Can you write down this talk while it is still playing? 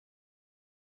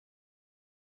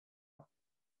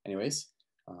anyways,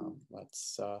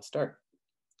 let's start.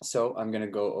 So I'm going to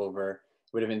go over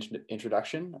a bit of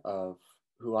introduction of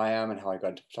who I am and how I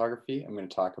got into photography. I'm going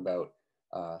to talk about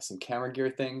some camera gear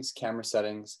things, camera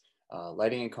settings,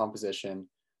 lighting and composition,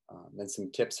 then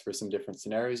some tips for some different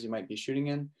scenarios you might be shooting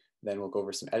in. Then we'll go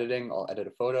over some editing. I'll edit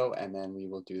a photo, and then we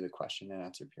will do the question and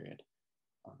answer period.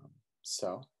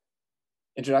 So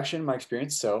introduction, my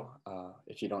experience. So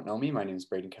if you don't know me, my name is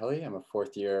Braden Kelly. I'm a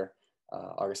fourth year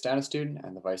Augustana student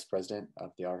and the vice president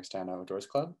of the Augustana Outdoors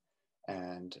Club.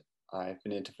 And I've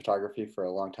been into photography for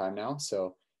a long time now.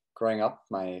 So growing up,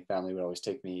 my family would always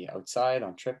take me outside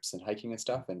on trips and hiking and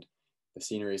stuff. And the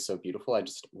scenery is so beautiful. I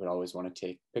just would always want to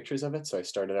take pictures of it. So I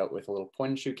started out with a little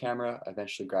point and shoot camera,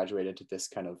 eventually graduated to this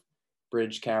kind of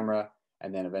bridge camera,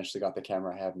 and then eventually got the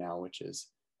camera I have now, which is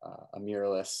a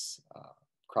mirrorless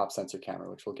crop sensor camera,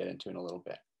 which we'll get into in a little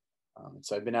bit.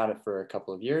 So I've been at it for a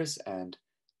couple of years, and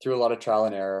through a lot of trial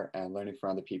and error and learning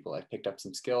from other people, I've picked up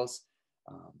some skills.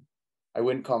 I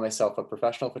wouldn't call myself a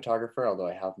professional photographer, although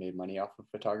I have made money off of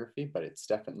photography, but it's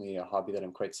definitely a hobby that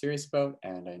I'm quite serious about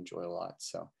and I enjoy a lot.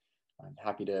 So I'm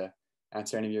happy to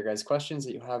answer any of your guys' questions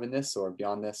that you have in this or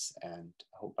beyond this, and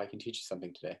I hope I can teach you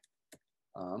something today.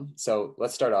 So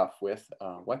let's start off with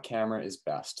what camera is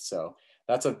best? So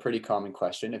that's a pretty common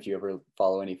question. If you ever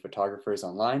follow any photographers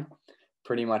online,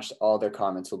 pretty much all their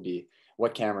comments will be,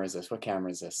 what camera is this? What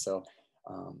camera is this? So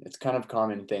it's kind of a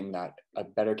common thing that a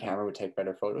better camera would take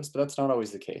better photos, but that's not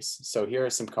always the case. So here are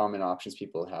some common options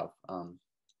people have.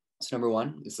 So number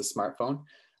one is the smartphone.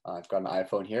 I've got an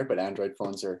iPhone here, but Android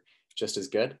phones are just as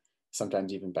good,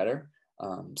 sometimes even better.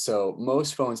 So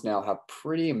most phones now have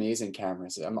pretty amazing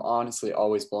cameras. I'm honestly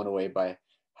always blown away by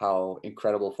how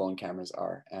incredible phone cameras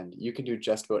are. And you can do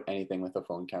just about anything with a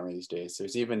phone camera these days.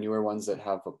 There's even newer ones that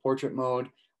have a portrait mode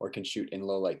or can shoot in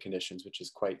low light conditions, which is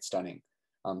quite stunning.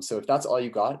 So if that's all you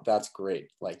got, that's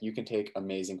great. Like you can take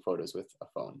amazing photos with a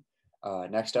phone.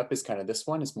 Next up is kind of this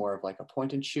one. It's more of like a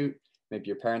point and shoot. Maybe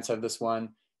your parents have this one.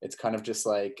 It's kind of just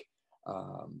like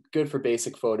good for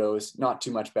basic photos, not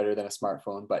too much better than a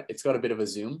smartphone, but it's got a bit of a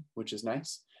zoom, which is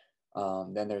nice.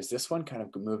 Then there's this one kind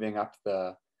of moving up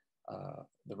the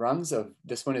rungs of,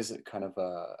 this one is kind of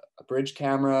a bridge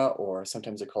camera, or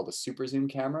sometimes they're called a super zoom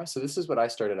camera. So this is what I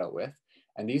started out with.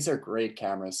 And these are great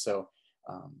cameras. So,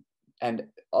 and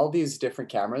all these different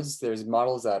cameras, there's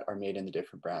models that are made in the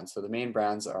different brands. So the main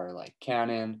brands are like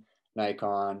Canon,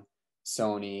 Nikon,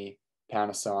 Sony,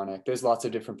 Panasonic. There's lots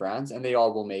of different brands, and they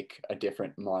all will make a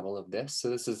different model of this.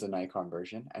 So this is the Nikon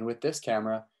version. And with this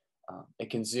camera, it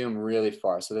can zoom really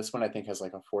far. So this one I think has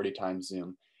like a 40 times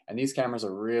zoom. And these cameras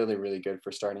are really, really good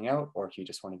for starting out, or if you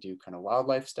just want to do kind of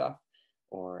wildlife stuff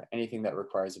or anything that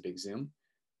requires a big zoom.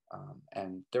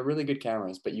 And they're really good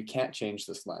cameras, but you can't change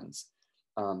this lens.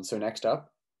 So next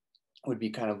up would be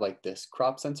kind of like this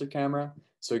crop sensor camera.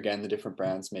 So again, the different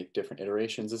brands make different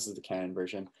iterations. This is the Canon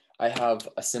version. I have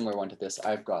a similar one to this.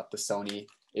 I've got the Sony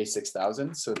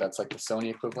a6000, so that's like the Sony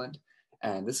equivalent.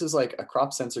 And this is like a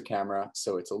crop sensor camera,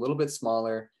 so it's a little bit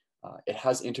smaller. It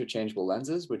has interchangeable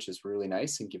lenses, which is really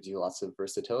nice and gives you lots of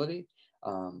versatility.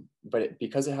 But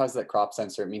because it has that crop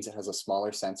sensor, it means it has a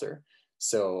smaller sensor.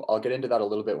 So I'll get into that a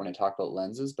little bit when I talk about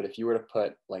lenses, but if you were to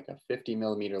put like a 50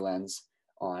 millimeter lens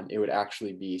on, it would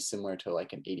actually be similar to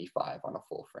like an 85 on a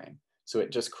full frame. So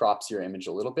it just crops your image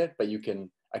a little bit, but you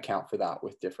can account for that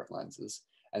with different lenses.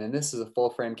 And then this is a full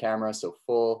frame camera, so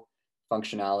full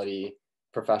functionality.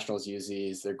 Professionals use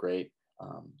these, they're great.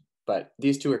 But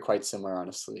these two are quite similar,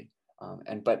 honestly.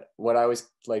 But what I always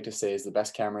like to say is the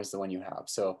best camera is the one you have.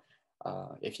 So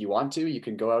if you want to, you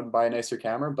can go out and buy a nicer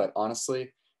camera, but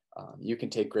honestly, you can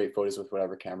take great photos with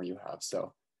whatever camera you have.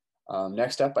 So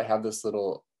next up, I have this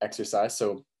little exercise.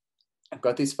 So I've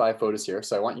got these 5 photos here.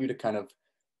 So I want you to kind of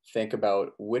think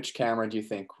about which camera do you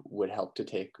think would help to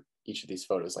take each of these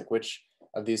photos? Like which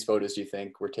of these photos do you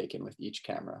think were taken with each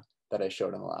camera that I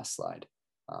showed on the last slide?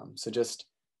 So just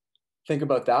think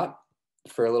about that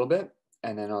for a little bit,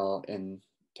 and then in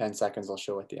 10 seconds, I'll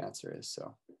show what the answer is.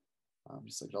 So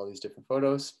just look at all these different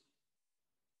photos.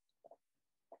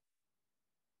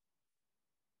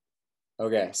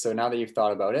 Okay, so now that you've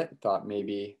thought about it, thought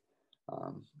maybe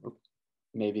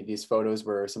maybe these photos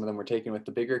were, some of them were taken with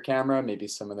the bigger camera, maybe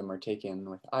some of them were taken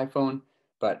with iPhone,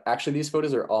 but actually these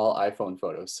photos are all iPhone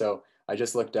photos. So I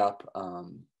just looked up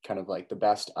kind of like the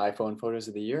best iPhone photos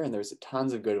of the year, and there's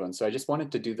tons of good ones. So I just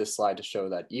wanted to do this slide to show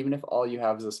that even if all you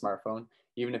have is a smartphone,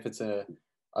 even if it's a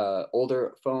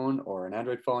older phone or an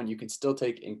Android phone, you can still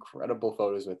take incredible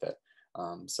photos with it.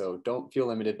 So don't feel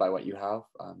limited by what you have,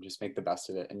 just make the best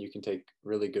of it, and you can take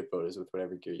really good photos with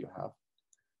whatever gear you have.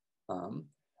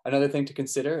 Another thing to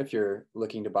consider if you're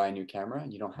looking to buy a new camera,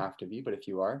 and you don't have to be, but if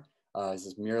you are, is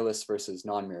this mirrorless versus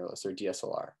non-mirrorless or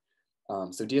DSLR.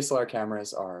 So DSLR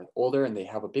cameras are older and they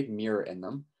have a big mirror in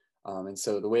them. And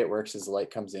so the way it works is the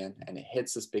light comes in and it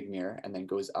hits this big mirror and then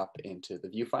goes up into the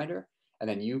viewfinder. And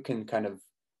then you can kind of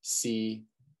see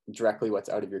directly what's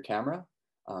out of your camera.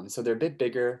 So they're a bit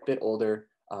bigger, a bit older,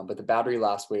 but the battery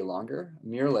lasts way longer.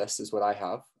 Mirrorless is what I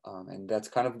have. And that's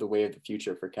kind of the way of the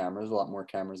future for cameras. A lot more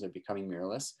cameras are becoming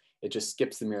mirrorless. It just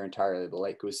skips the mirror entirely. The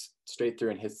light goes straight through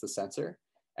and hits the sensor,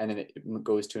 and then it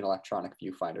goes to an electronic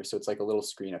viewfinder. So it's like a little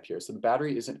screen up here. So the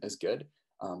battery isn't as good,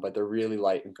 but they're really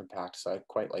light and compact. So I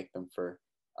quite like them for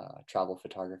travel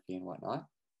photography and whatnot.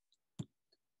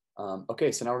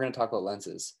 Okay, so now we're going to talk about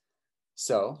lenses.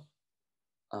 So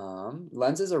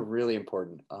lenses are really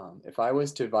important. If I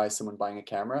was to advise someone buying a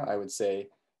camera, I would say,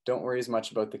 don't worry as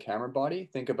much about the camera body.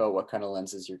 Think about what kind of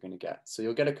lenses you're going to get. So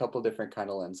you'll get a couple different kind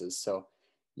of lenses. So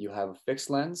you have a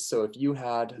fixed lens. So if you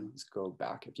had, let's go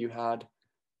back. If you had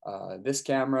this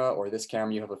camera or this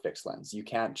camera, you have a fixed lens. You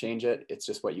can't change it. It's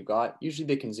just what you got. Usually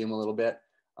they can zoom a little bit.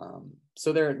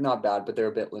 So they're not bad, but they're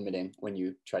a bit limiting when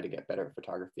you try to get better at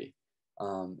photography.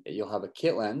 You'll have a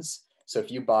kit lens. So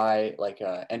if you buy like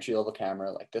an entry-level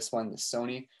camera like this one, the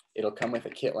Sony, it'll come with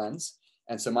a kit lens.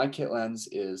 And so my kit lens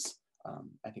is,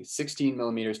 I think 16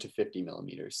 millimeters to 50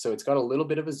 millimeters. So it's got a little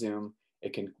bit of a zoom.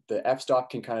 The f-stop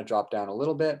can kind of drop down a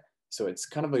little bit. So it's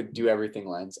kind of a do everything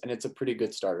lens, and it's a pretty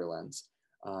good starter lens.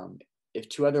 If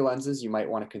two other lenses you might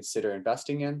want to consider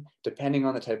investing in, depending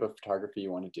on the type of photography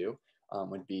you want to do,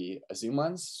 would be a zoom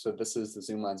lens. So this is the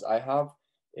zoom lens I have.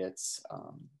 It's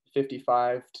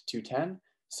 55 to 210.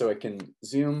 So it can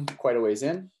zoom quite a ways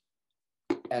in.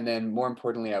 And then more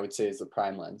importantly, I would say is the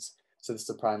prime lens. So this is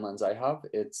the prime lens I have.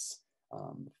 It's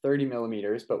 30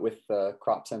 millimeters, but with the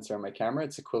crop sensor on my camera,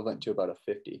 it's equivalent to about a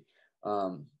 50.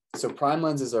 So prime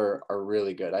lenses are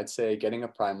really good. I'd say getting a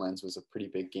prime lens was a pretty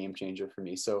big game changer for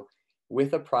me. So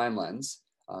with a prime lens,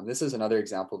 this is another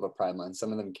example of a prime lens.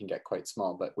 Some of them can get quite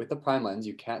small, but with a prime lens,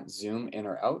 you can't zoom in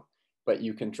or out, but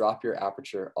you can drop your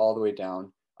aperture all the way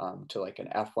down to like an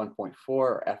f1.4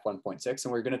 or f1.6.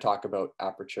 And we're going to talk about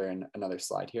aperture in another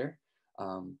slide here.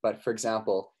 But for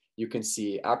example, you can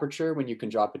see aperture when you can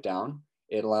drop it down.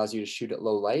 It allows you to shoot at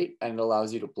low light, and it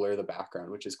allows you to blur the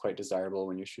background, which is quite desirable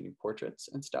when you're shooting portraits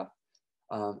and stuff.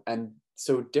 And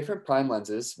so different prime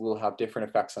lenses will have different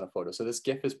effects on a photo. So this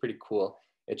GIF is pretty cool.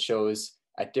 It shows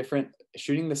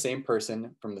shooting the same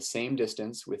person from the same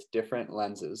distance with different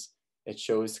lenses. It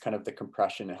shows kind of the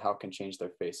compression and how it can change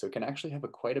their face. So it can actually have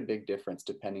quite a big difference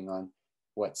depending on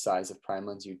what size of prime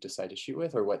lens you decide to shoot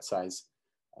with, or what size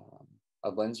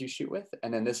of lens you shoot with.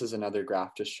 And then this is another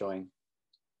graph just showing.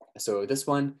 So this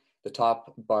one, the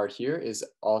top bar here is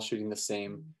all shooting the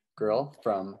same girl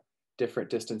from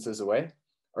different distances away,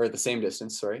 or the same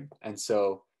distance, sorry. And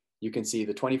so you can see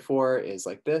the 24 is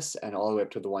like this, and all the way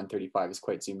up to the 135 is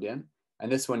quite zoomed in.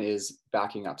 And this one is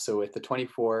backing up. So with the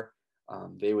 24,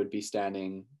 they would be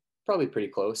standing probably pretty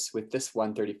close. With this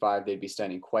 135, they'd be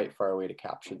standing quite far away to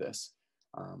capture this.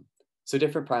 So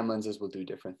different prime lenses will do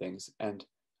different things. And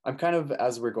I'm kind of,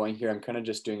 as we're going here, I'm kind of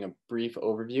just doing a brief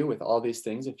overview with all these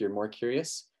things. If you're more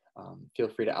curious, feel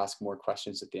free to ask more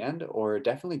questions at the end, or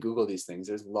definitely Google these things.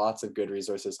 There's lots of good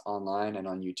resources online and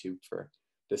on YouTube for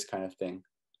this kind of thing.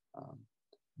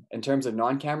 In terms of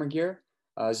non-camera gear,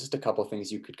 there's just a couple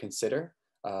things you could consider.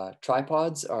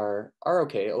 Tripods are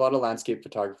okay. A lot of landscape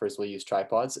photographers will use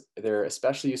tripods. They're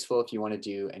especially useful if you want to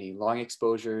do any long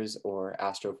exposures or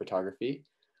astrophotography.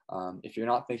 If you're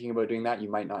not thinking about doing that,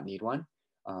 you might not need one.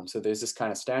 So there's this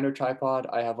kind of standard tripod.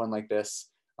 I have one like this.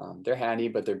 They're handy,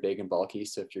 but they're big and bulky.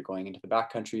 So if you're going into the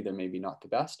backcountry, they're maybe not the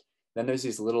best. Then there's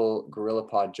these little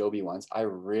GorillaPod Joby ones. I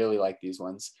really like these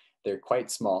ones. They're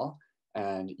quite small,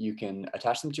 and you can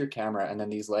attach them to your camera, and then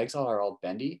these legs are all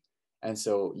bendy. And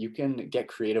so you can get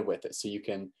creative with it. So you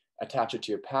can attach it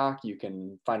to your pack. You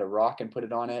can find a rock and put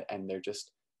it on it, and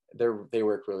they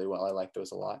work really well. I like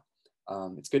those a lot.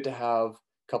 It's good to have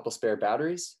a couple spare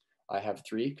batteries. I have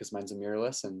 3 because mine's a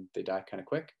mirrorless and they die kind of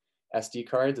quick. SD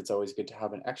cards, it's always good to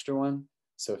have an extra one.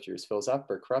 So if yours fills up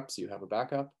or corrupts, you have a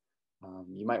backup.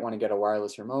 You might want to get a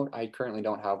wireless remote. I currently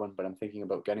don't have one, but I'm thinking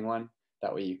about getting one.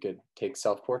 That way you could take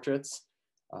self-portraits,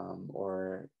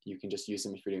 or you can just use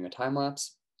them if you're doing a time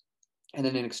lapse. And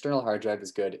then an external hard drive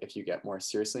is good if you get more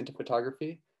seriously into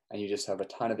photography and you just have a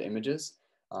ton of images.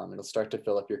 It'll start to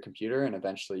fill up your computer, and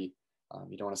eventually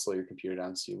you don't want to slow your computer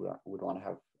down, so you would want to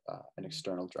have an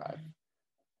external drive.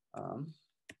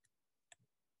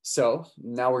 So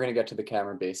now we're going to get to the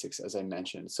camera basics, as I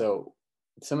mentioned. So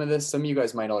some of you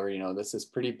guys might already know this is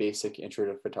pretty basic intro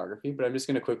to photography, but I'm just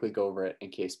going to quickly go over it in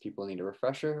case people need a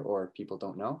refresher or people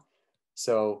don't know.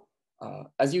 So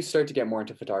as you start to get more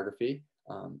into photography,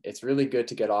 it's really good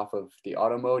to get off of the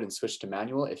auto mode and switch to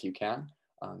manual if you can.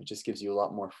 It just gives you a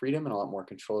lot more freedom and a lot more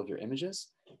control of your images.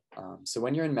 So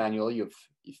when you're in manual, you have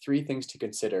three things to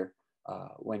consider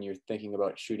when you're thinking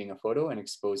about shooting a photo and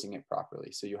exposing it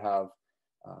properly. So you have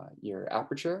your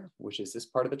aperture, which is this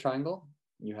part of the triangle.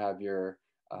 You have your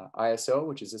ISO,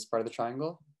 which is this part of the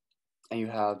triangle, and you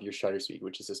have your shutter speed,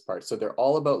 which is this part. So they're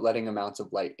all about letting amounts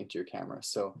of light into your camera.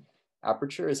 So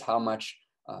aperture is how much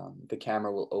the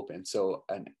camera will open. So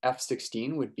an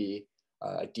f16 would be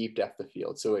a deep depth of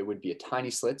field. So it would be a tiny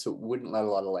slit, so it wouldn't let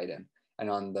a lot of light in. And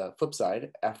on the flip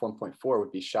side, f1.4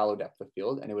 would be shallow depth of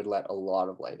field, and it would let a lot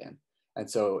of light in. And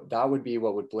so that would be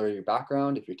what would blur your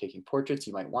background. If you're taking portraits,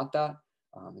 you might want that.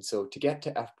 And so to get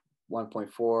to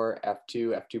f1.4,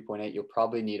 f2, f2.8, you'll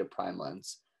probably need a prime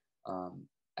lens.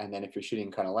 And then if you're shooting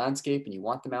kind of landscape and you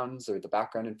want the mountains or the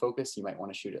background in focus, you might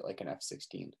want to shoot it like an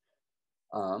f16.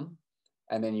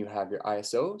 And then you have your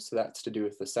ISO, so that's to do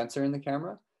with the sensor in the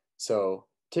camera. So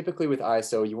typically with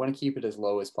ISO, you want to keep it as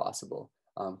low as possible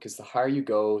because the higher you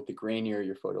go, the grainier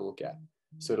your photo will get.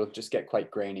 So it'll just get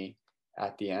quite grainy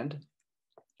at the end.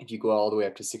 If you go all the way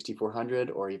up to 6400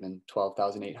 or even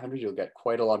 12,800, you'll get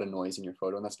quite a lot of noise in your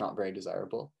photo, and that's not very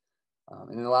desirable.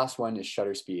 And then the last one is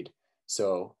shutter speed.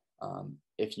 So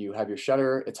if you have your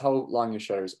shutter, it's how long your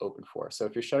shutter is open for. So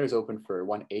if your shutter is open for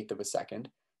 1/8 of a second,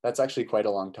 that's actually quite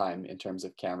a long time in terms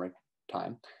of camera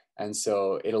time. And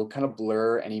so it'll kind of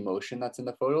blur any motion that's in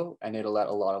the photo, and it'll let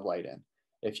a lot of light in.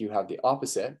 If you have the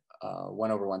opposite,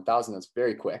 1/1000, that's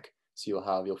very quick.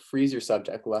 So you'll freeze your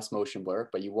subject, less motion blur,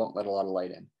 but you won't let a lot of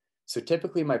light in. So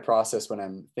typically my process when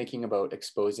I'm thinking about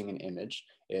exposing an image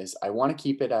is I want to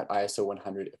keep it at ISO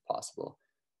 100 if possible.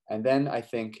 And then I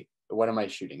think, what am I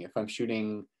shooting? If I'm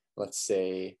shooting, let's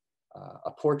say,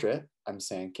 a portrait, I'm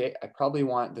saying, okay, I probably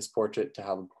want this portrait to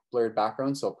have a blurred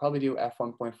background. So I'll probably do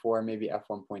f1.4, maybe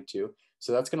f1.2.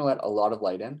 So that's going to let a lot of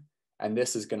light in. And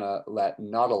this is going to let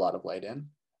not a lot of light in.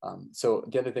 So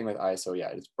the other thing with ISO, yeah,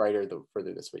 it's brighter the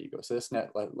further this way you go. So this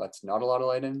lets not a lot of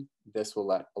light in. This will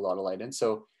let a lot of light in.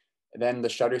 So then the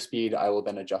shutter speed, I will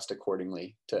then adjust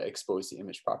accordingly to expose the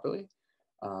image properly.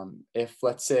 If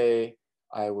let's say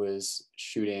I was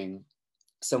shooting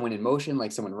someone in motion,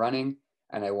 like someone running,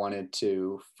 and I wanted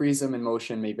to freeze them in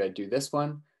motion, maybe I'd do this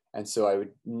one. And so I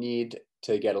would need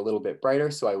to get a little bit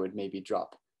brighter. So I would maybe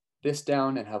drop this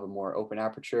down and have a more open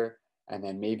aperture. And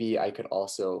then maybe I could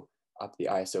also up the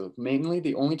ISO. Mainly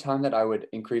the only time that I would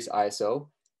increase ISO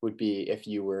would be if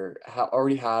you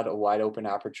already had a wide open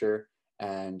aperture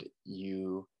and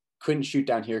you couldn't shoot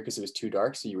down here because it was too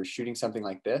dark. So you were shooting something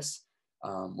like this.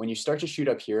 When you start to shoot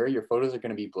up here, your photos are going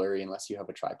to be blurry unless you have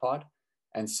a tripod.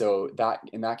 And so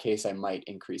in that case, I might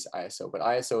increase ISO, but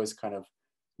ISO is kind of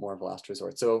more of a last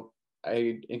resort. So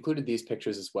I included these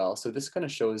pictures as well. So this kind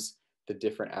of shows the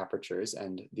different apertures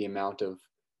and the amount of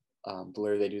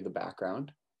blur they do to the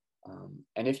background.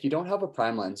 And if you don't have a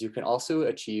prime lens, you can also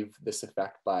achieve this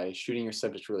effect by shooting your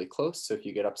subject really close. So if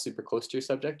you get up super close to your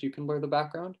subject, you can blur the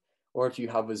background. Or if you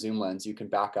have a zoom lens, you can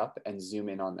back up and zoom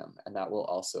in on them. And that will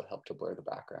also help to blur the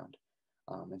background.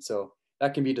 And so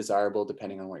that can be desirable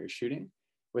depending on what you're shooting.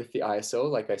 With the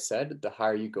ISO, like I said, the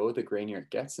higher you go, the grainier it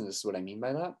gets. And this is what I mean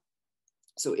by that.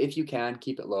 So if you can,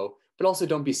 keep it low, but also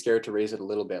don't be scared to raise it a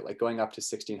little bit. Like going up to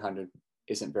 1600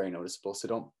 isn't very noticeable.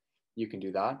 So you can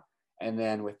do that. And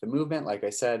then with the movement, like I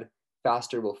said,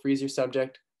 faster will freeze your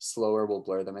subject, slower will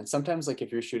blur them. And sometimes like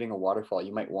if you're shooting a waterfall,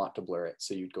 you might want to blur it.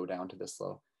 So you'd go down to this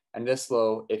low. And this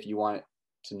low, if you want it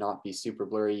to not be super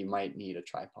blurry, you might need a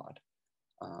tripod.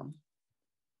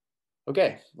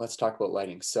 Okay, let's talk about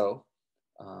lighting. So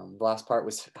the last part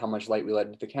was how much light we let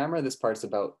into the camera. This part's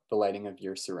about the lighting of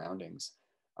your surroundings.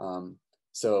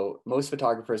 So most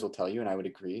photographers will tell you, and I would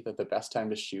agree, that the best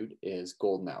time to shoot is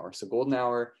golden hour. So golden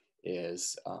hour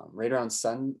is right around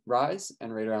sunrise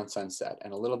and right around sunset,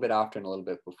 and a little bit after and a little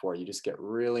bit before. You just get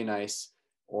really nice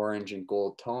orange and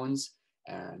gold tones,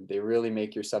 and they really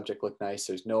make your subject look nice.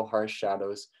 There's no harsh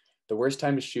shadows. The worst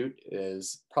time to shoot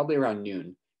is probably around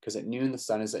noon, because at noon the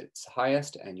sun is at its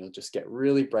highest and you'll just get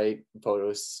really bright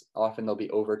photos. Often they'll be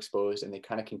overexposed and they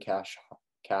kind of can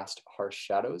cast harsh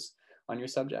shadows on your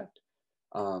subject.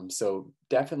 So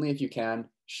definitely if you can,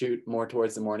 shoot more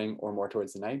towards the morning or more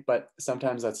towards the night, but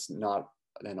sometimes that's not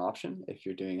an option. If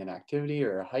you're doing an activity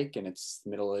or a hike and it's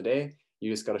the middle of the day, you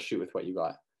just got to shoot with what you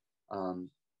got.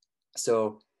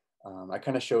 I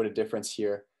kind of showed a difference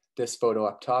here. This photo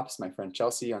up top is my friend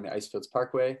Chelsea on the Icefields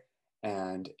Parkway.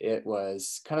 and it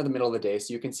was kind of the middle of the day.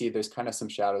 So you can see there's kind of some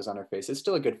shadows on her face. It's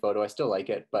still a good photo. I still like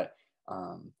it, but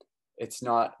it's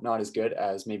not as good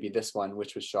as maybe this one,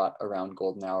 which was shot around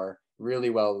golden hour, really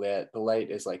well lit. The light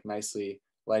is like nicely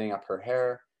lighting up her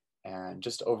hair, and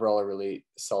just overall a really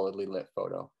solidly lit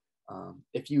photo.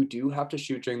 If you do have to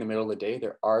shoot during the middle of the day,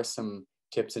 there are some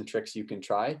tips and tricks you can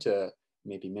try to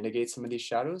maybe mitigate some of these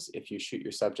shadows. If you shoot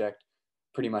your subject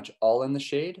pretty much all in the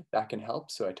shade, that can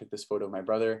help. So I took this photo of my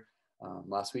brother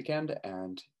last weekend,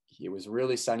 and it was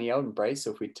really sunny out and bright.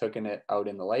 So if we'd taken it out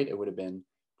in the light, it would have been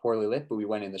poorly lit, but we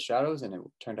went in the shadows and it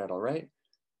turned out all right.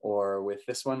 Or with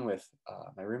this one with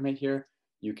my roommate here,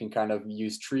 you can kind of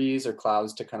use trees or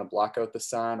clouds to kind of block out the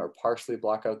sun or partially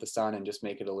block out the sun and just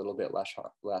make it a little bit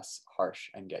less harsh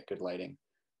and get good lighting.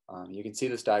 You can see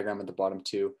this diagram at the bottom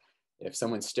too. If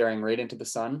someone's staring right into the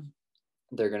sun,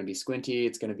 they're going to be squinty.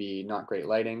 It's going to be not great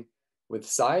lighting. With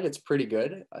side, it's pretty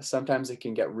good. Sometimes it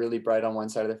can get really bright on one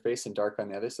side of their face and dark on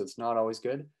the other, so it's not always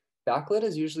good. Backlit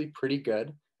is usually pretty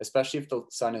good, especially if the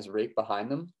sun is right behind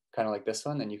them, kind of like this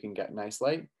one, then you can get nice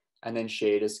light. And then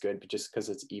shade is good, but just because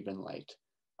it's even light.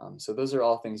 So those are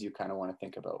all things you kind of want to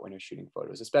think about when you're shooting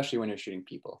photos, especially when you're shooting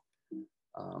people.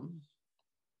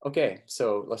 Okay,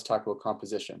 so let's talk about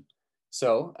composition.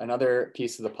 So another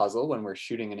piece of the puzzle when we're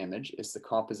shooting an image is the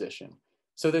composition.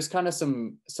 So there's kind of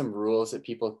some rules that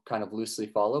people kind of loosely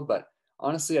follow, but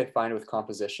honestly, I find with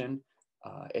composition,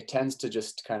 it tends to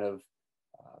just kind of,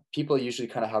 people usually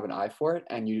kind of have an eye for it.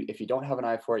 And if you don't have an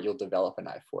eye for it, you'll develop an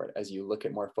eye for it. As you look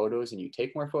at more photos and you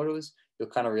take more photos, you'll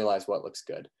kind of realize what looks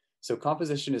good. So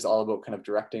composition is all about kind of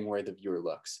directing where the viewer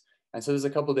looks. And so there's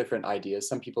a couple different ideas.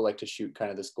 Some people like to shoot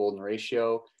kind of this golden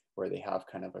ratio where they have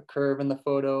kind of a curve in the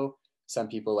photo. Some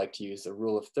people like to use the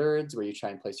rule of thirds where you try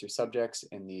and place your subjects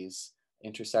in these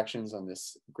intersections on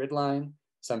this grid line.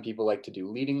 Some people like to do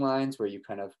leading lines where you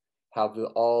kind of have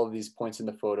all of these points in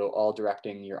the photo all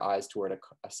directing your eyes toward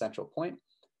a central point.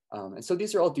 And so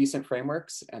these are all decent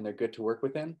frameworks and they're good to work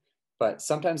within, but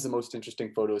sometimes the most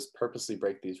interesting photos purposely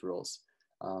break these rules.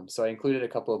 So I included a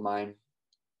couple of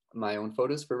my own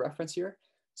photos for reference here.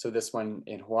 So this one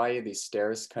in Hawaii, these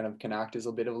stairs kind of can act as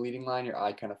a bit of a leading line. Your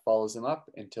eye kind of follows them up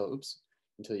until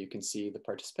you can see the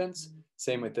participants.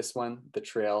 Same with this one, the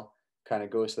trail kind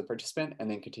of goes to the participant and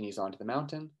then continues on to the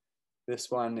mountain. This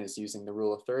one is using the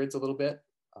rule of thirds a little bit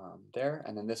there.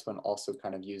 And then this one also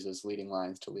kind of uses leading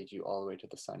lines to lead you all the way to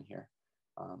the sun here.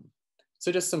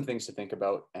 So just some things to think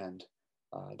about. And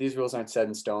these rules aren't set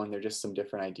in stone. They're just some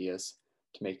different ideas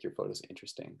to make your photos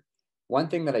interesting. One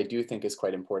thing that I do think is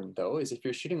quite important though, is if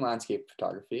you're shooting landscape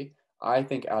photography, I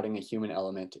think adding a human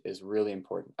element is really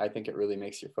important. I think it really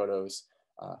makes your photos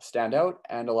stand out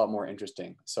and a lot more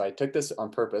interesting. So I took this on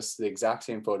purpose, the exact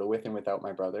same photo with and without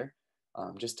my brother,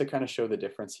 just to kind of show the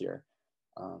difference here.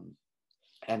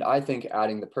 And I think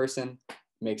adding the person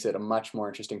makes it a much more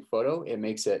interesting photo. It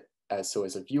makes it as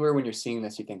a viewer, when you're seeing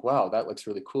this, you think, wow, that looks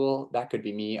really cool. That could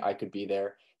be me, I could be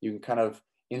there. You can kind of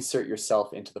insert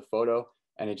yourself into the photo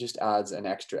and it just adds an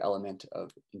extra element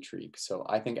of intrigue. So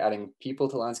I think adding people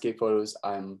to landscape photos,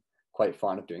 I'm quite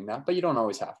fond of doing that, but you don't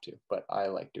always have to, but I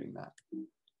like doing that.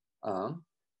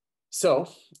 So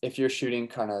if you're shooting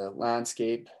kind of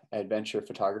landscape adventure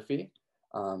photography,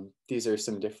 these are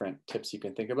some different tips you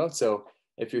can think about. So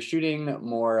if you're shooting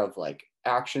more of like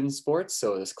action sports,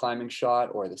 so this climbing shot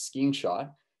or the skiing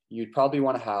shot, you'd probably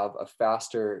want to have a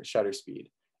faster shutter speed.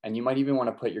 And you might even want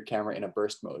to put your camera in a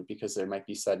burst mode because there might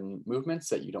be sudden movements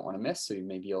that you don't want to miss. So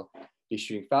maybe you'll be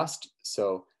shooting fast.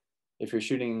 So if you're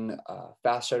shooting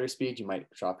fast shutter speed, you might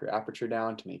drop your aperture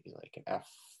down to maybe like an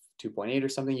f2.8 or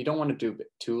something. You don't want to do it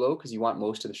too low because you want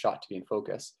most of the shot to be in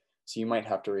focus. So you might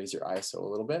have to raise your ISO a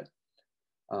little bit.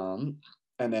 And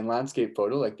then landscape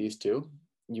photo like these two,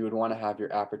 you would want to have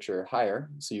your aperture higher.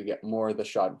 So you get more of the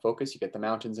shot in focus. You get the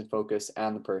mountains in focus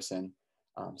and the person.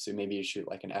 So maybe you shoot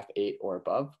like an f8 or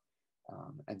above.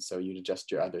 And so you'd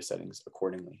adjust your other settings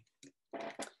accordingly.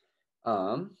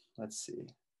 Let's see.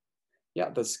 Yeah,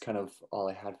 that's kind of all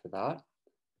I had for that.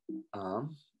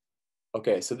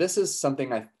 Okay, so this is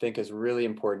something I think is really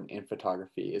important in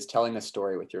photography, is telling a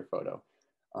story with your photo.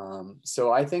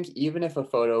 So I think even if a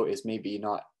photo is maybe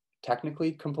not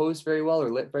technically composed very well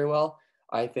or lit very well,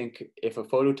 I think if a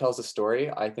photo tells a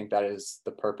story, I think that is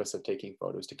the purpose of taking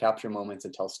photos, to capture moments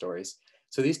and tell stories.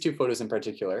 So these two photos in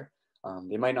particular,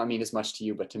 they might not mean as much to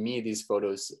you, but to me, these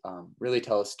photos really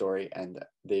tell a story and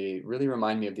they really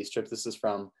remind me of these trips. This is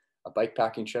from a bike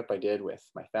packing trip I did with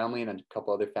my family and a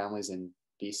couple other families in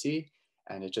BC.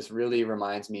 And it just really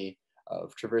reminds me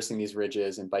of traversing these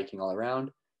ridges and biking all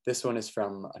around. This one is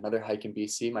from another hike in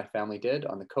BC my family did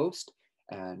on the coast.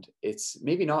 And it's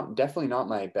maybe not, definitely not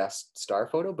my best star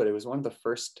photo, but it was one of the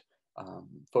first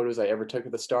photos I ever took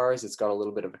of the stars. It's got a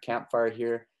little bit of a campfire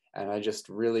here, and I just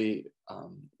really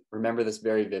remember this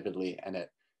very vividly, and it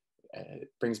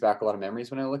brings back a lot of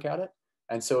memories when I look at it.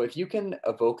 And so if you can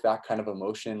evoke that kind of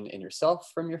emotion in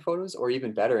yourself from your photos, or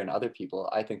even better in other people,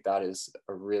 I think that is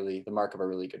the mark of a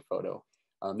really good photo.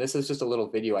 This is just a little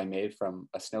video I made from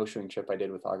a snowshoeing trip I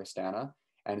did with Augustana.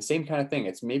 And same kind of thing.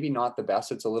 It's maybe not the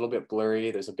best. It's a little bit blurry.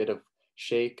 There's a bit of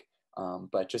shake,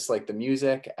 but just like the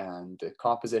music and the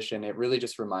composition, it really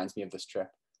just reminds me of this trip.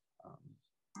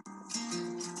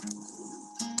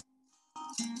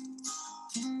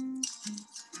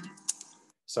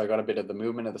 So I got a bit of the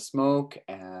movement of the smoke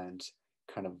and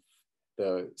kind of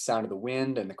the sound of the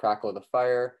wind and the crackle of the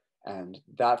fire. And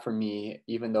that for me,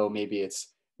 even though maybe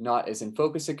it's not as in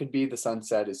focus it could be, the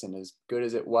sunset isn't as good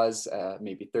as it was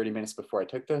maybe 30 minutes before I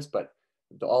took this, but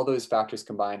all those factors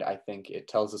combined, I think it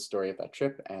tells the story of that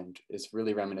trip and is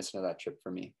really reminiscent of that trip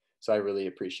for me. So I really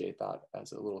appreciate that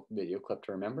as a little video clip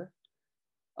to remember.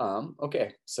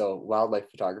 Okay, so wildlife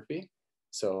photography.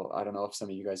 So I don't know if some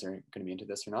of you guys are going to be into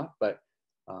this or not, but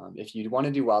if you want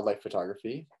to do wildlife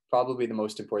photography, probably the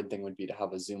most important thing would be to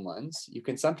have a zoom lens. You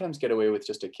can sometimes get away with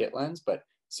just a kit lens, but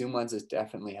zoom lenses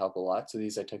definitely help a lot. So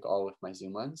these I took all with my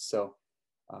zoom lens. So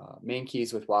main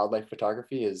keys with wildlife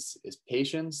photography is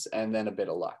patience and then a bit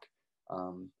of luck.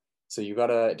 So you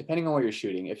gotta, depending on what you're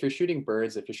shooting, if you're shooting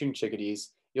birds, if you're shooting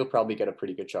chickadees, you'll probably get a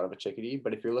pretty good shot of a chickadee.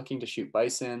 But if you're looking to shoot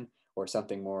bison or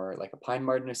something more like a pine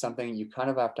marten or something, you kind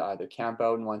of have to either camp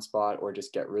out in one spot or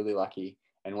just get really lucky.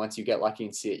 And once you get lucky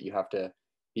and see it, you have to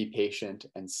be patient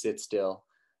and sit still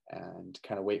and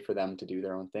kind of wait for them to do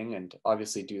their own thing. And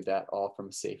obviously do that all from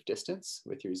a safe distance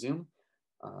with your zoom.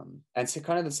 And so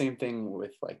kind of the same thing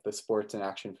with like the sports and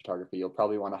action photography. You'll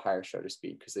probably want a higher shutter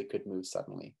speed because they could move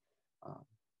suddenly.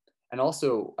 And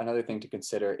also another thing to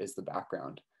consider is the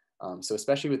background. So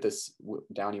especially with this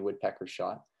downy woodpecker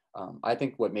shot, I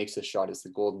think what makes this shot is the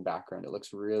golden background. It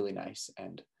looks really nice.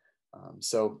 And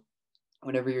so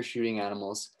whenever you're shooting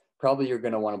animals, probably you're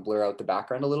going to want to blur out the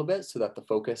background a little bit so that the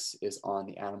focus is on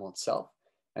the animal itself.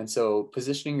 And so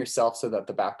positioning yourself so that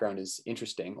the background is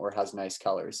interesting or has nice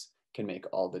colors can make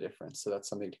all the difference. So that's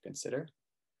something to consider.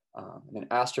 And then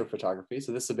astrophotography.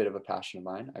 So this is a bit of a passion of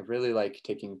mine. I really like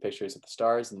taking pictures of the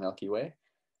stars and the Milky Way.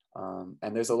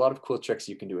 And there's a lot of cool tricks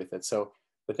you can do with it. So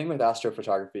the thing with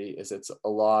astrophotography is it's a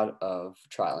lot of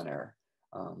trial and error.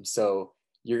 So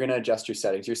you're going to adjust your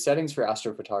settings. Your settings for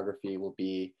astrophotography will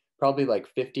be probably like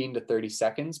 15 to 30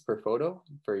 seconds per photo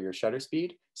for your shutter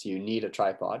speed. So you need a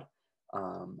tripod.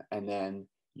 And then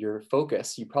your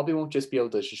focus, you probably won't just be able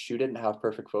to just shoot it and have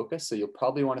perfect focus. So you'll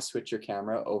probably want to switch your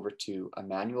camera over to a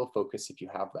manual focus if you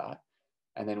have that.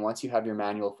 And then once you have your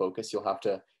manual focus, you'll have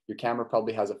to, your camera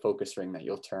probably has a focus ring that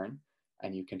you'll turn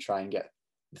and you can try and get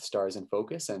the stars in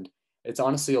focus. And it's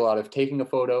honestly a lot of taking a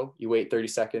photo, you wait 30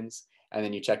 seconds, and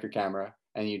then you check your camera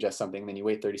and you adjust something, then you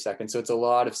wait 30 seconds. So it's a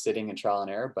lot of sitting and trial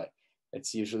and error, but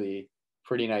it's usually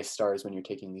pretty nice stars when you're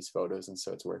taking these photos. And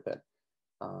so it's worth it.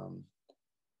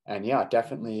 And yeah,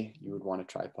 definitely you would want a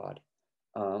tripod.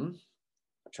 I'm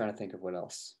trying to think of what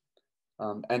else.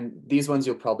 And these ones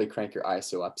you'll probably crank your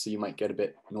ISO up, so you might get a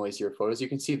bit noisier photos. You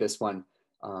can see this one,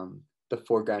 the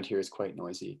foreground here is quite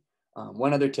noisy.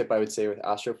 One other tip I would say with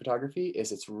astrophotography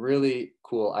is it's really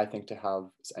cool, I think, to have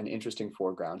an interesting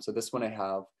foreground. So this one I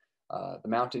have the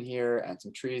mountain here and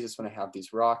some trees. This one I have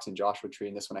these rocks and Joshua Tree,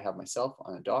 and this one I have myself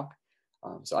on a dock.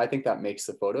 So I think that makes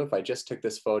the photo. If I just took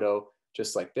this photo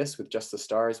just like this with just the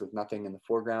stars with nothing in the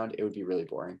foreground, it would be really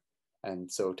boring. And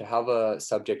so to have a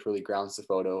subject really grounds the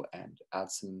photo and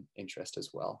adds some interest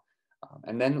as well.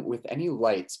 And then with any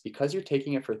lights, because you're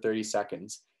taking it for 30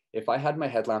 seconds, if I had my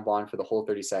headlamp on for the whole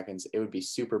 30 seconds, it would be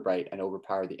super bright and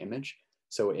overpower the image.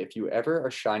 So if you ever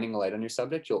are shining a light on your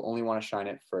subject, you'll only want to shine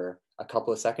it for a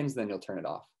couple of seconds, then you'll turn it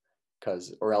off,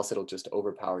 or else it'll just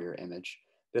overpower your image.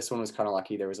 This one was kind of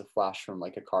lucky. There was a flash from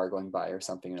like a car going by or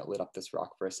something and it lit up this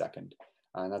rock for a second.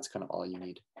 And that's kind of all you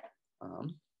need.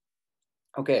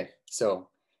 Okay, so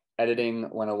editing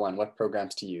 101, what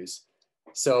programs to use.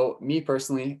 So me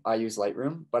personally, I use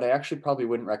Lightroom, but I actually probably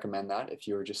wouldn't recommend that if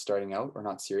you were just starting out or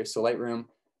not serious. So Lightroom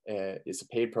is a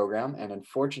paid program, and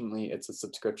unfortunately it's a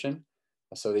subscription.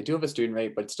 So they do have a student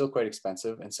rate, but it's still quite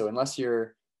expensive. And so unless you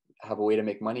have a way to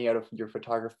make money out of your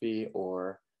photography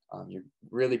or you're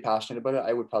really passionate about it,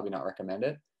 I would probably not recommend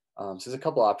it. So there's a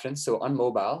couple options. So on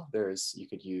mobile, you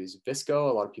could use Visco.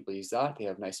 A lot of people use that. They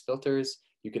have nice filters.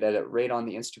 You could edit right on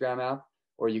the Instagram app,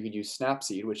 or you could use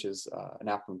Snapseed, which is an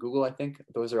app from Google, I think.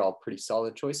 Those are all pretty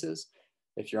solid choices.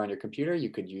 If you're on your computer,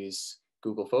 you could use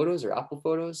Google Photos or Apple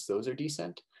Photos. Those are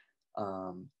decent.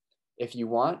 If you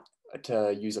want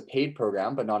to use a paid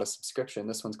program, but not a subscription,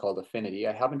 this one's called Affinity.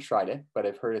 I haven't tried it, but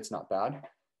I've heard it's not bad.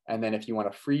 And then if you want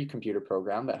a free computer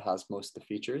program that has most of the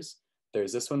features,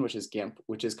 there's this one, which is GIMP,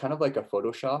 which is kind of like a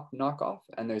Photoshop knockoff.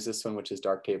 And there's this one, which is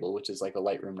Darktable, which is like a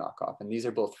Lightroom knockoff. And these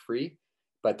are both free,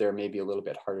 but they're maybe a little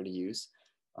bit harder to use.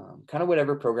 Kind of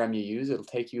whatever program you use, it'll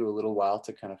take you a little while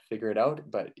to kind of figure it out,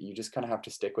 but you just kind of have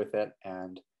to stick with it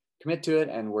and commit to it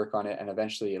and work on it. And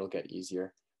eventually it'll get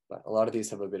easier. But a lot of these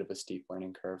have a bit of a steep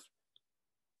learning curve.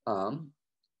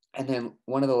 And then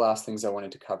one of the last things I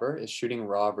wanted to cover is shooting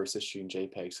RAW versus shooting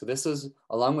JPEG. So this is,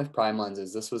 along with prime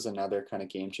lenses, this was another kind of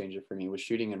game changer for me, was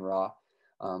shooting in RAW.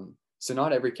 So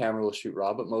not every camera will shoot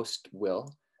RAW, but most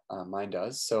will. Mine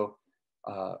does. So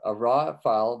a RAW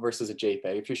file versus a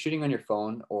JPEG, if you're shooting on your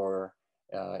phone or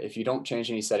if you don't change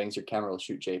any settings, your camera will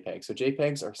shoot JPEG. So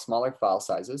JPEGs are smaller file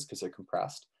sizes because they're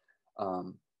compressed.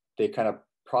 They kind of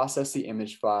process the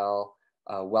image file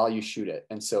while you shoot it.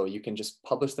 And so you can just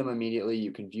publish them immediately,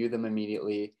 you can view them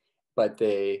immediately, but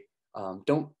they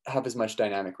don't have as much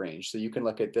dynamic range. So you can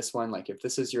look at this one, like if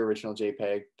this is your original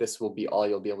JPEG, this will be all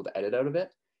you'll be able to edit out of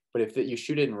it. But if you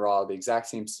shoot it in RAW, the exact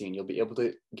same scene, you'll be able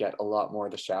to get a lot more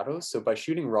of the shadows. So by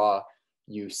shooting RAW,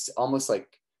 you almost like,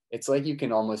 it's like you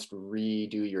can almost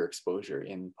redo your exposure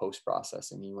in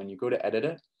post-processing. And when you go to edit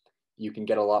it, you can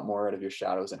get a lot more out of your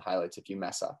shadows and highlights if you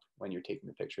mess up when you're taking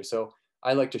the picture. So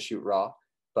I like to shoot RAW,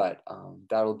 but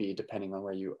that'll be depending on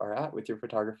where you are at with your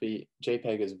photography.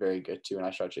 JPEG is very good too, and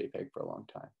I shot JPEG for a long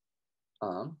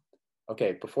time.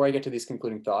 Okay, before I get to these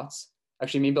concluding thoughts,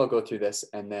 actually maybe I'll go through this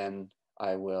and then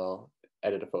I will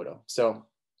edit a photo. So,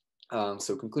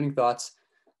 so concluding thoughts,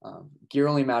 gear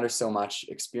only matters so much.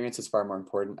 Experience is far more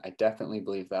important. I definitely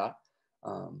believe that.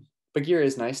 But gear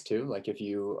is nice too. Like if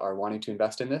you are wanting to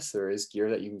invest in this, there is gear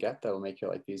that you can get that will make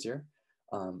your life easier.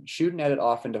 Shoot and edit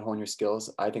often to hone your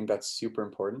skills. I think that's super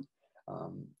important.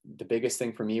 The biggest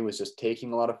thing for me was just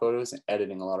taking a lot of photos and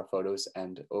editing a lot of photos.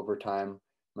 And over time,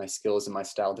 my skills and my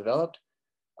style developed.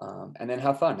 And then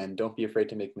have fun and don't be afraid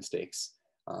to make mistakes.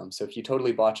 So if you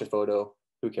totally botch a photo,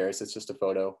 who cares? It's just a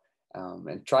photo.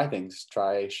 And try things.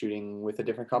 Try shooting with a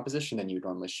different composition than you'd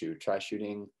normally shoot. Try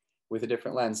shooting with a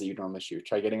different lens that you'd normally shoot.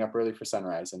 Try getting up early for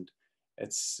sunrise. And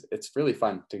it's really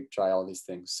fun to try all these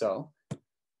things. So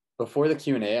before the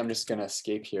Q&A, I'm just gonna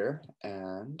escape here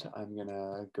and I'm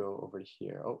gonna go over to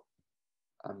here. Oh,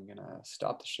 I'm gonna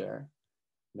stop the share.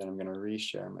 Then I'm gonna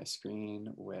reshare my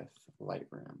screen with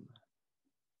Lightroom.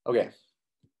 Okay,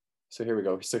 so here we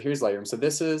go. So here's Lightroom. So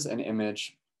this is an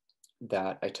image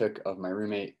that I took of my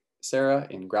roommate, Sarah,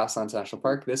 in Grasslands National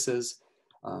Park. This is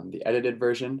the edited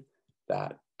version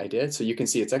that I did. So you can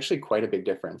see it's actually quite a big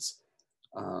difference,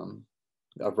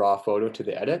 a raw photo to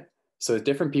the edit. So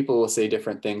different people will say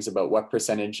different things about what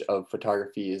percentage of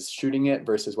photography is shooting it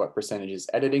versus what percentage is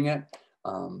editing it.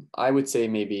 I would say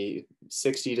maybe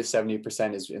 60 to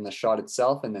 70% is in the shot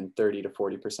itself and then 30 to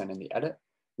 40% in the edit.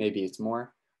 Maybe it's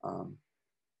more.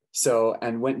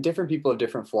 And when different people have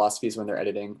different philosophies when they're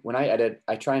editing, when I edit,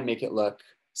 I try and make it look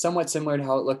somewhat similar to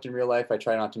how it looked in real life. I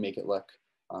try not to make it look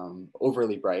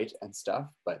overly bright and stuff,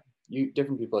 but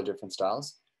different people have different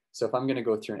styles. So if I'm going to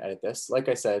go through and edit this, like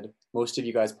I said, most of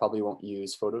you guys probably won't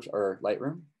use Photoshop or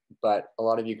Lightroom, but a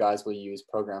lot of you guys will use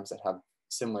programs that have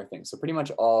similar things. So pretty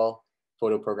much all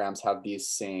photo programs have these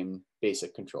same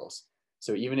basic controls.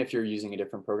 So even if you're using a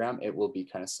different program, it will be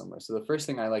kind of similar. So the first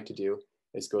thing I like to do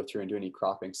is go through and do any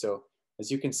cropping. So as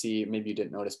you can see, maybe you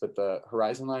didn't notice, but the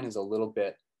horizon line is a little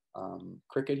bit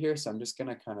crooked here. So I'm just going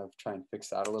to kind of try and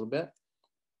fix that a little bit.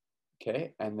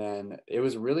 Okay, and then it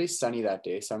was really sunny that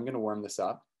day. So I'm going to warm this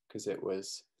up because it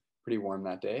was pretty warm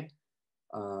that day.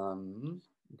 I'm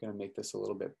going to make this a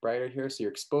little bit brighter here. So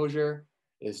your exposure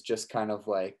is just kind of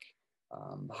like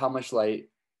how much light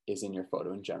is in your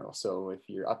photo in general. So if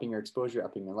you're upping your exposure,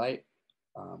 upping your light,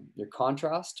 your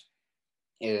contrast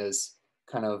is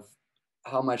kind of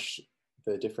how much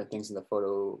the different things in the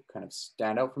photo kind of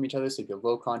stand out from each other. So if you have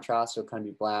low contrast, it'll kind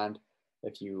of be bland.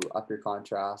 If you up your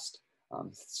contrast,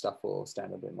 stuff will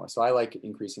stand a bit more. So I like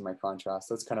increasing my contrast.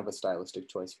 That's kind of a stylistic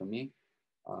choice for me.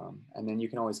 And then you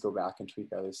can always go back and tweak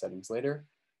other settings later.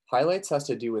 Highlights has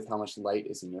to do with how much light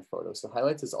is in your photo. So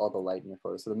highlights is all the light in your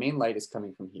photo. So the main light is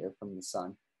coming from here, from the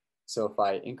sun. So if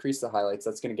I increase the highlights,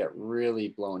 that's going to get really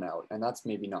blown out. And that's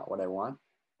maybe not what I want.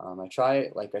 I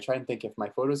try and think if my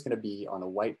photo is going to be on a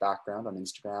white background on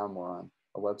Instagram or on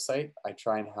a website, I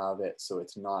try and have it so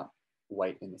it's not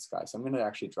white in the sky. So I'm going to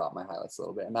actually drop my highlights a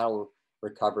little bit, and that will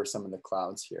recover some of the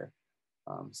clouds here.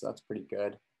 So that's pretty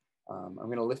good. I'm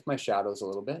going to lift my shadows a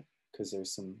little bit because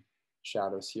there's some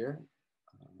shadows here.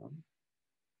 Let's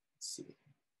see.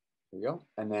 Here we go.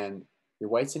 And then Your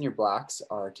whites and your blacks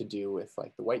are to do with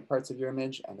like the white parts of your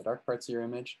image and the dark parts of your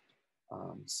image.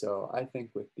 So I think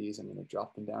with these, I'm going to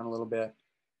drop them down a little bit.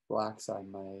 Blacks, I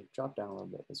might drop down a little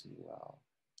bit as well.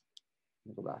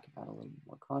 Go back and add a little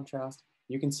more contrast.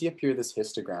 You can see up here this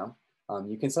histogram.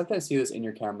 You can sometimes see this in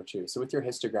your camera too. So with your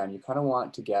histogram, you kind of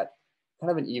want to get kind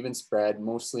of an even spread,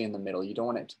 mostly in the middle. You don't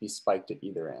want it to be spiked at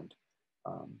either end.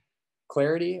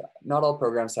 Clarity, not all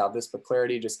programs have this, but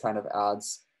clarity just kind of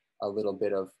adds a little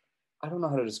bit of, I don't know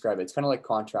how to describe it. It's kind of like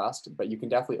contrast, but you can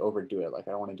definitely overdo it. Like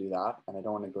I don't want to do that, and I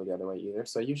don't want to go the other way either.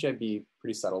 So usually I'd be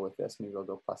pretty subtle with this. Maybe I'll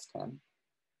go +10.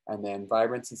 And then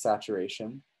vibrance and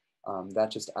saturation. That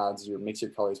just adds makes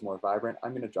your colors more vibrant.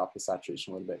 I'm going to drop the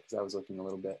saturation a little bit because I was looking a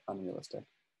little bit unrealistic.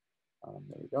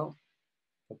 There we go.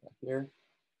 Put that here.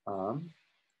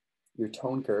 Your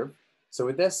tone curve. So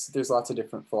with this, there's lots of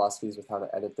different philosophies with how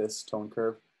to edit this tone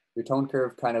curve. Your tone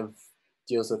curve kind of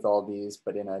deals with all these,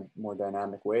 but in a more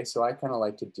dynamic way. So I kind of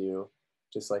like to do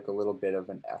just like a little bit of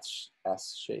an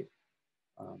S shape.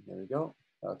 There we go.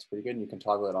 That looks pretty good. And you can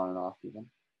toggle it on and off even.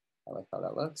 I like how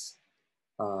that looks.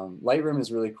 Lightroom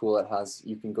is really cool.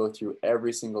 You can go through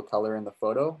every single color in the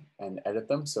photo and edit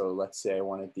them. So let's say I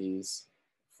wanted these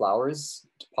flowers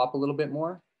to pop a little bit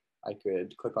more. I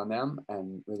could click on them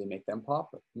and really make them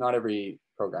pop. Not every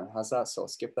program has that, so I'll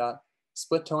skip that.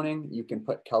 Split toning, you can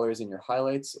put colors in your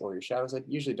highlights or your shadows. I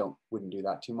usually wouldn't do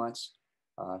that too much.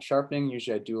 Sharpening,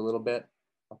 usually I do a little bit.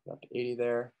 I'll put up to 80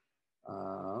 there.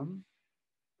 I'm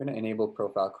gonna enable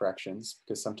profile corrections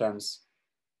because sometimes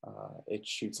it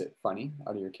shoots it funny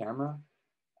out of your camera.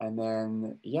 And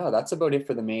then, yeah, that's about it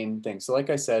for the main thing. So like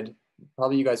I said,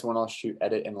 probably you guys won't all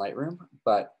edit in Lightroom,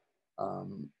 but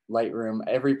Lightroom,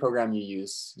 every program you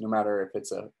use, no matter if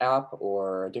it's an app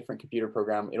or a different computer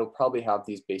program, it'll probably have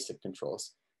these basic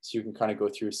controls. So you can kind of go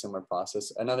through a similar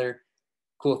process. Another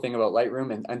cool thing about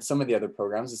Lightroom and some of the other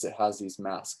programs is it has these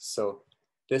masks. So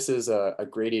this is a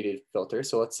gradiated filter.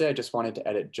 So let's say I just wanted to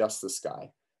edit just the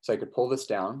sky. So I could pull this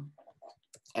down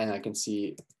and I can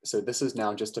see, so this is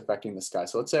now just affecting the sky.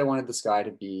 So let's say I wanted the sky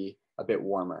to be a bit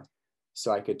warmer.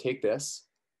 So I could take this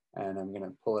and I'm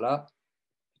gonna pull it up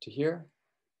to here.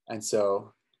 And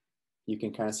so you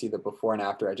can kind of see the before and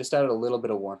after. I just added a little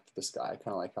bit of warmth to the sky. I kind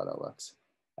of like how that looks.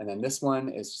 And then this one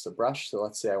is just a brush. So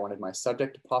let's say I wanted my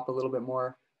subject to pop a little bit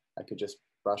more. I could just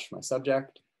brush my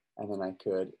subject and then I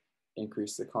could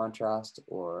increase the contrast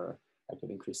or I could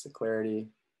increase the clarity.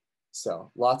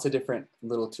 So lots of different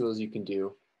little tools you can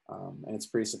do. And it's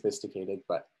pretty sophisticated,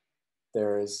 but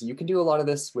you can do a lot of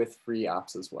this with free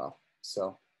apps as well.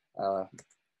 So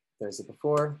there's the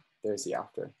before, there's the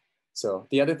after. So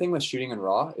the other thing with shooting in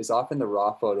RAW is often the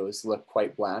RAW photos look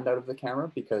quite bland out of the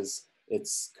camera because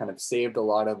it's kind of saved a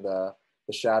lot of the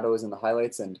shadows and the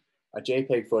highlights, and a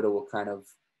JPEG photo will kind of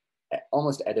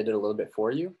almost edit it a little bit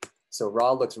for you. So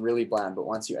RAW looks really bland, but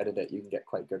once you edit it, you can get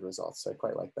quite good results. So I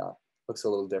quite like that. Looks a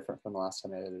little different from the last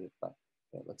time I edited it, but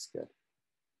it looks good.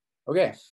 Okay.